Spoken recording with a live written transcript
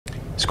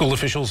School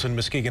officials in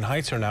Muskegon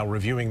Heights are now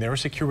reviewing their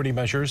security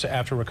measures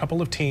after a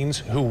couple of teens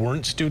who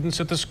weren't students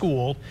at the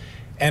school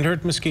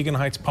entered Muskegon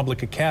Heights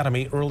Public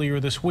Academy earlier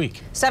this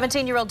week.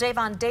 17-year-old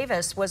Davon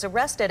Davis was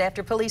arrested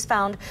after police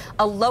found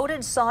a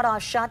loaded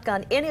sawed-off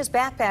shotgun in his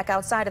backpack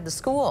outside of the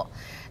school.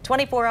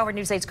 24-hour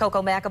News 8's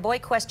Coco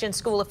McAvoy questioned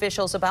school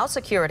officials about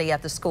security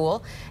at the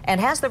school and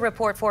has the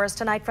report for us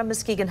tonight from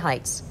Muskegon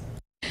Heights.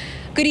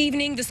 Good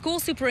evening. The school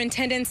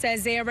superintendent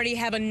says they already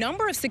have a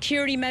number of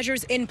security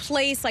measures in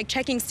place, like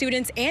checking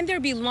students and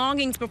their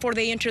belongings before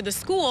they enter the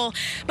school.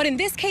 But in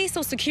this case,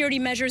 those security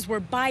measures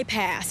were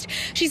bypassed.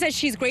 She says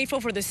she's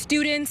grateful for the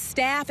students,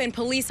 staff, and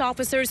police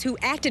officers who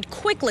acted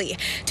quickly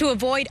to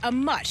avoid a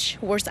much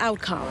worse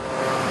outcome.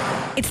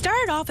 It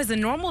started off as a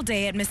normal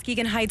day at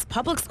Muskegon Heights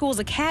Public Schools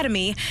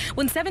Academy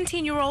when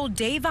 17-year-old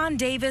Davon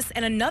Davis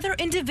and another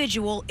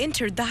individual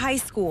entered the high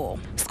school.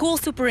 School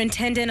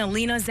superintendent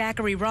Alina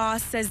Zachary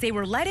Ross says they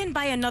were let in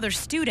by another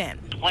student.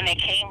 When they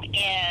came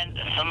in,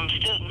 some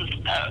students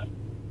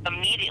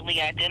immediately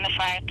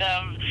identified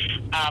them.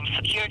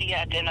 Security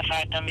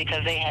identified them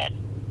because they had,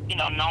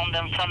 known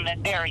them from the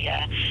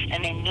area,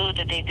 and they knew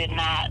that they did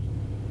not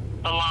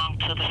belong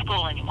to the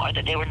school anymore,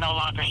 that they were no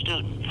longer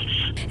students.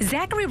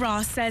 Zachary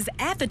Ross says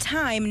at the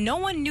time, no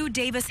one knew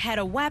Davis had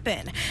a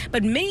weapon,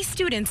 but many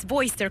students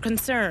voiced their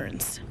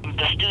concerns.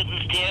 The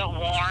students did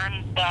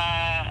warn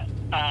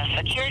the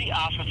security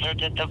officer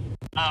that the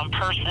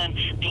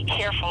person be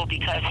careful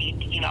because he,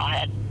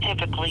 had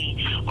typically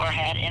or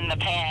had in the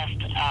past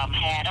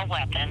had a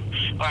weapon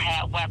or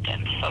had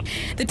weapons. So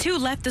the two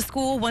left the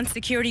school once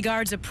security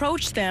guards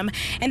approached them,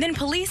 and then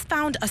police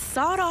found a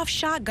sawed-off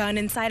shotgun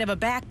inside of a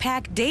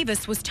backpack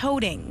Davis was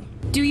toting.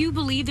 Do you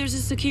believe there's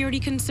a security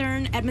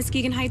concern at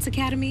Muskegon Heights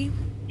Academy?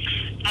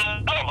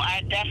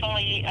 I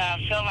definitely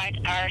feel like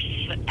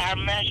our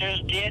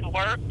measures did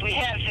work. We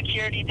had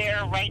security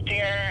there, right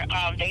there.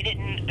 They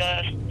didn't.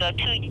 The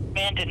two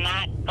men did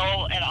not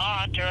go at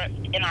all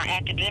in our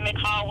academic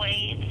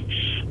hallways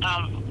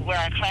where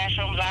our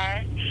classrooms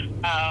are.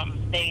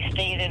 They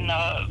stayed in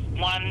the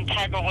one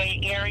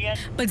Tigerway area.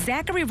 But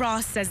Zachary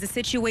Ross says the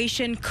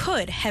situation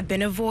could have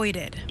been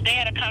avoided. They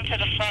had to come to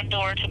the front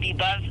door to be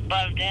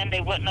buzzed in.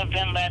 They wouldn't have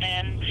been let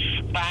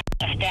in by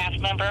a staff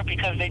member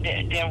because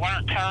there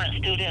weren't current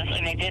students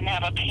and they didn't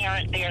have a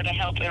parent there to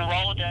help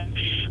enroll them.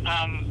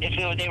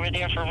 If they were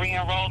there for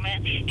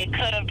re-enrollment, it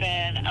could have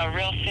been a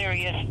real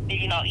serious,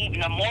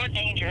 even a more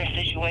dangerous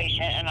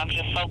situation, and I'm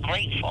just so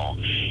grateful,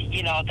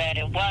 that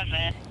it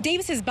wasn't.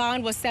 Davis's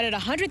bond was set at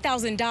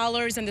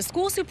 $100,000, and the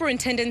school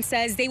superintendent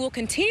says they will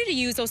continue to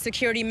use those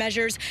security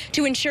measures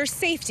to ensure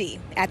safety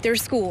at their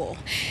school.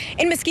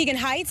 In Muskegon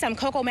Heights, I'm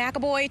Coco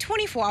McAvoy,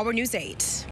 24-hour News 8.